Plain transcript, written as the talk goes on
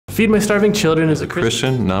Feed My Starving Children is a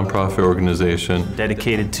Christian nonprofit organization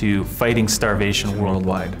dedicated to fighting starvation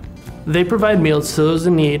worldwide. They provide meals to those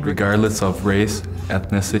in need, regardless of race,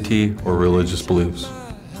 ethnicity, or religious beliefs.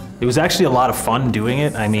 It was actually a lot of fun doing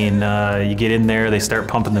it. I mean, you get in there, they start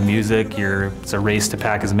pumping the music, it's a race to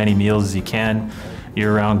pack as many meals as you can.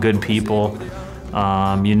 You're around good people.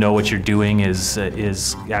 You know what you're doing is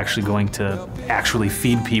actually going to actually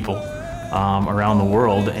feed people around the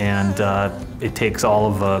world, and it takes all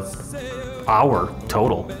of an hour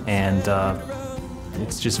total, and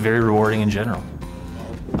it's just very rewarding in general.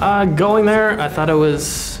 Going there, I thought it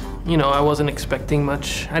was, I wasn't expecting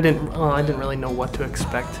much. I didn't really know what to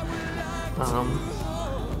expect. I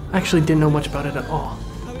actually didn't know much about it at all.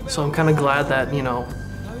 So I'm kind of glad that,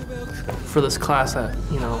 for this class that,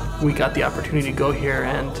 we got the opportunity to go here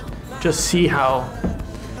and just see how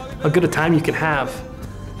good a time you can have,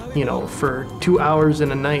 for 2 hours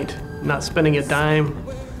in a night, not spending a dime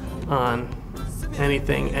on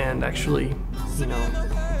anything and actually,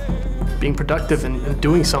 being productive and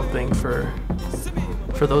doing something for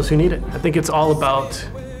those who need it. I think it's all about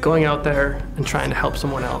going out there and trying to help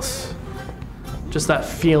someone else. Just that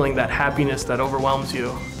feeling, that happiness that overwhelms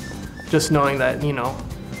you. Just knowing that,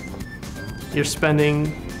 you're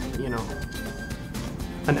spending,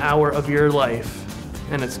 an hour of your life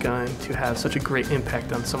and it's going to have such a great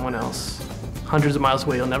impact on someone else. Hundreds of miles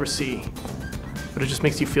away you'll never see, but it just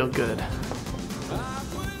makes you feel good.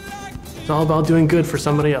 It's all about doing good for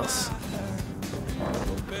somebody else.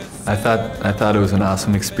 I thought it was an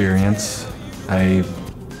awesome experience.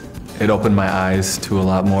 It opened my eyes to a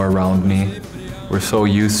lot more around me. We're so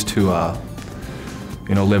used to,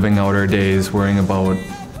 living out our days, worrying about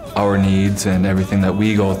our needs and everything that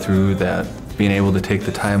we go through, that being able to take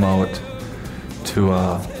the time out to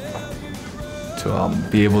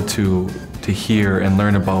be able to hear and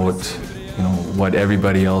learn about, what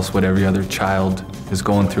everybody else, what every other child is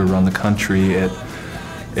going through around the country. It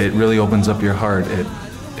really opens up your heart. It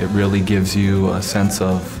really gives you a sense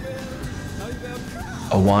of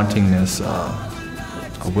a wantingness,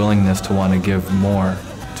 a willingness to want to give more,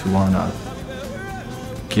 to want to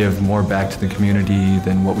give more back to the community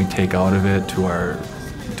than what we take out of it, to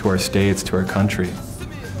our states, to our country.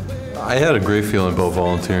 I had a great feeling about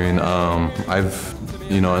volunteering.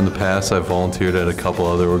 In the past, I've volunteered at a couple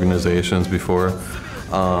other organizations before.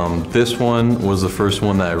 This one was the first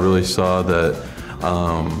one that I really saw that,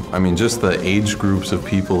 just the age groups of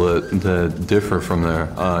people that differ from there.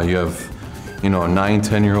 You have, 9,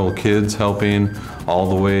 10-year-old kids helping all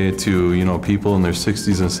the way to, people in their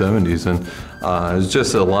 60s and 70s. And it was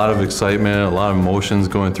just a lot of excitement, a lot of emotions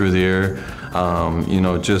going through the air.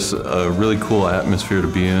 Just a really cool atmosphere to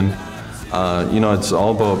be in. It's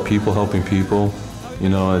all about people helping people.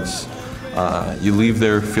 You leave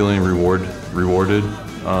there feeling rewarded.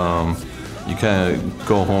 You kind of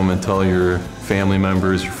go home and tell your family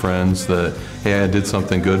members, your friends that, hey, I did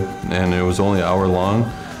something good, and it was only an hour long,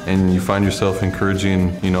 and you find yourself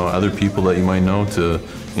encouraging, other people that you might know to,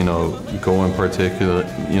 go in particular,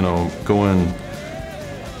 go and,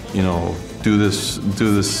 do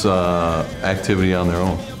this activity on their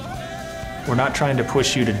own. We're not trying to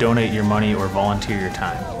push you to donate your money or volunteer your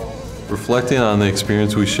time. Reflecting on the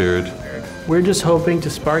experience we shared, we're just hoping to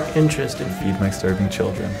spark interest in Feed My Starving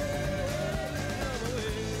Children.